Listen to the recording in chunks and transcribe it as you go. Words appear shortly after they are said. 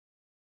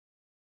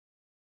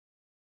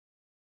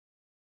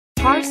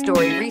Car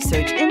Story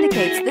research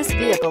indicates this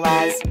vehicle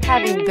as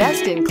having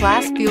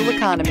best-in-class fuel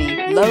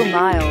economy, low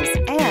miles,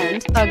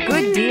 and a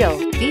good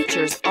deal.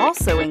 Features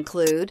also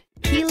include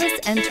keyless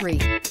entry,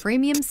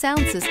 premium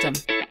sound system,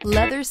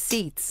 leather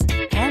seats,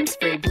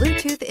 hands-free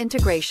Bluetooth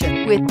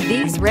integration. With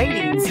these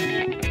ratings,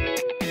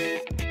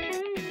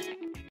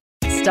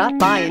 stop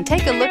by and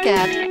take a look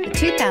at the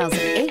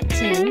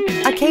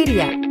 2018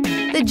 Acadia.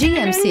 The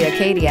GMC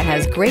Acadia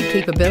has great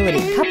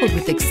capability coupled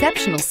with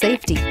exceptional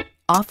safety,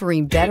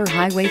 offering better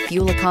highway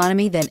fuel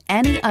economy than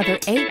any other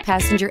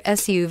 8-passenger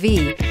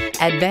SUV,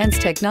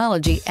 advanced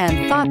technology,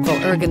 and thoughtful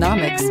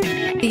ergonomics.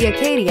 The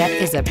Acadia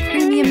is a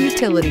premium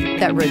utility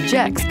that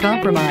rejects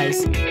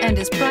compromise and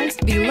is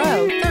priced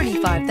below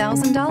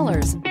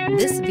 $35,000.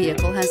 This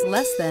vehicle has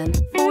less than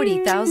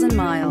 40,000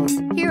 miles.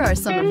 Here are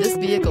some of this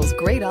vehicle's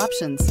great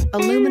options: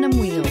 aluminum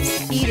wheels,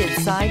 heated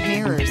side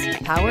mirrors,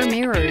 power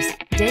mirrors,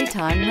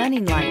 daytime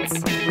running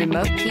lights,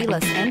 remote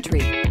keyless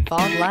entry,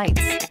 fog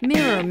lights,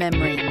 mirror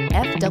memory,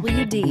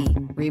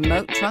 FWD,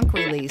 remote trunk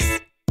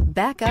release,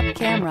 backup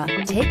camera.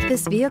 Take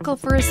this vehicle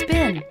for a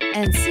spin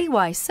and see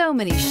why so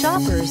many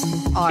shoppers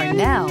are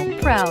now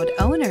proud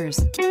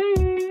owners.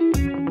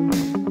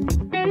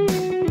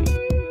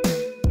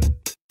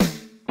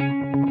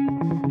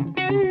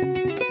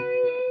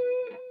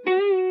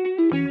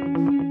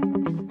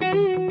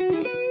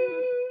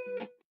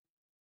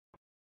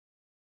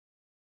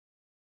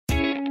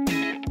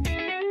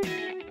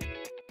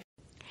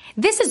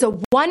 This is a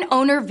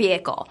one-owner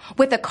vehicle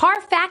with a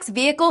Carfax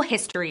Vehicle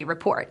History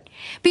Report.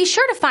 Be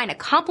sure to find a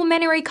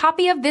complimentary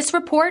copy of this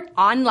report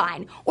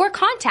online or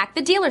contact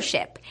the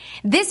dealership.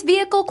 This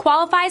vehicle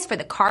qualifies for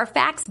the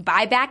Carfax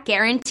Buyback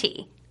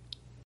Guarantee.